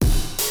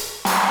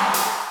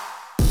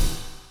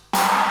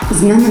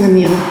Знаме на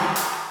мира.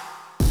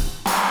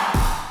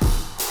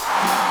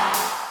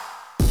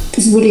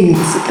 Позволи ми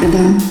да се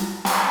предам,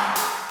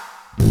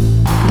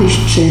 да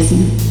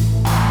изчезна.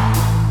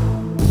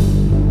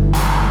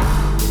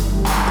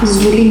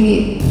 Позволи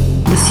ми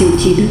да си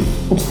отида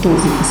от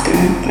този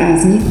безкрайен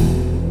празник,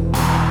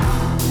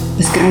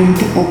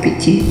 безкрайните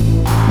опити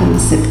да не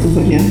се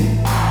проваля,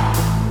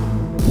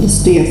 да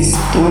стоя в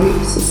строй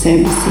със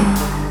себе си,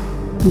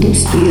 да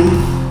устоя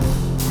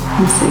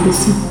на себе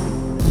си.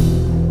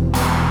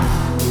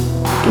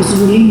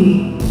 Позволи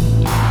ми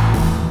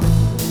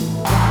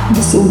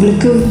да се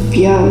облека в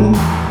бяло,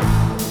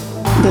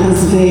 да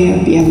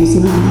развея бяло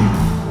знаме.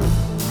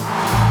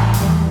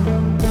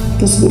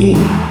 Позволи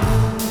ми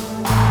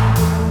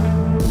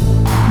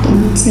да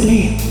ме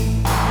оцелея.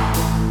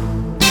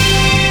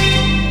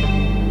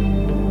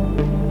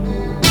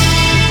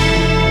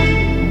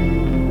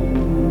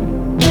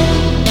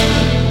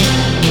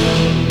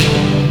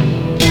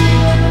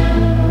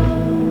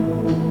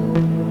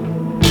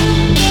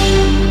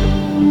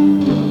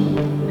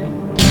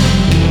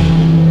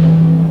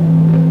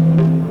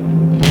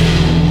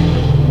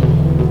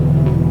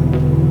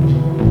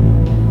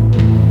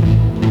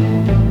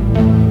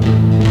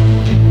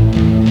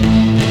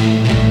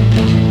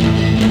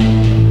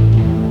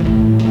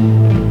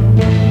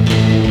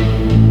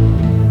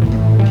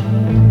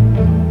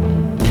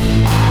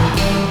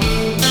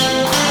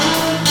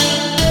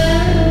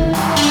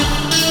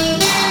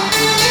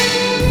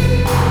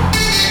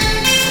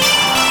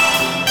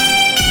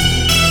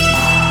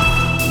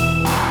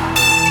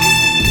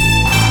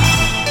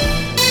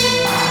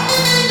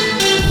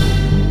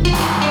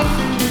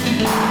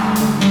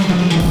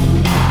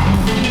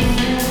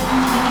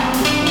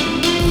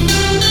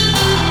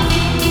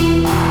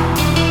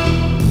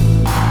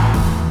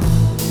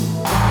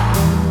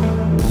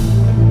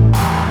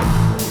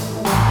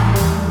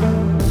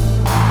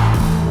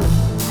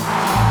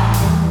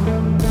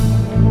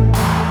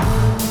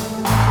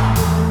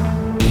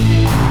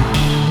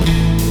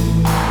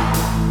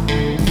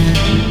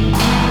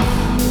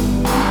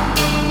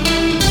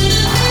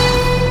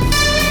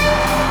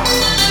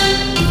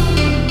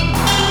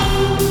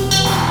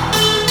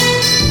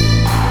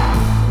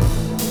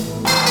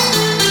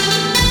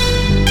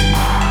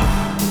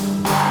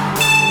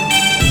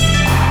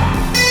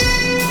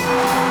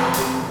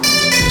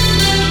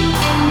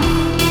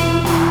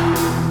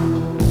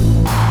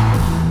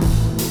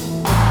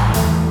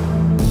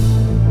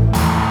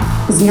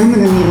 Знаме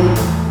на мира.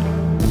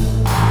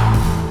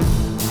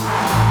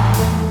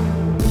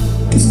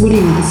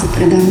 Позволи ми да се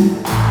предам,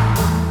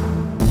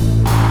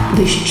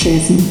 да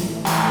изчезна.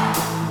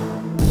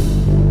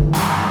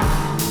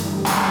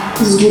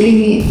 Позволи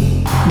ми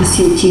да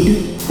си отида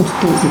от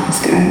този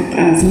безкрайен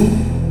празник,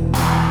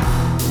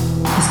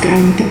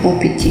 безкрайните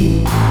опити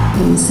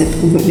да не се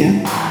проваля,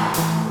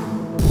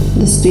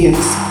 да стоя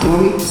в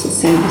строй със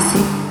себе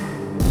си,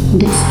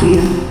 да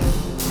устоя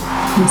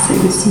на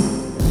себе си.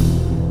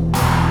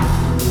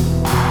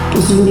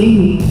 Позволи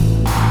ми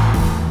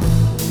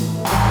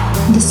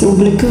да се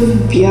облека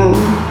в бяло,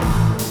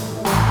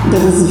 да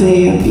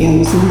развея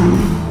бяло знаме.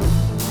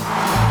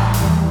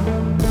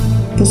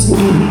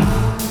 Позволи ми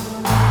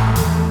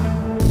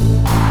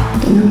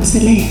да не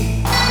оцелея.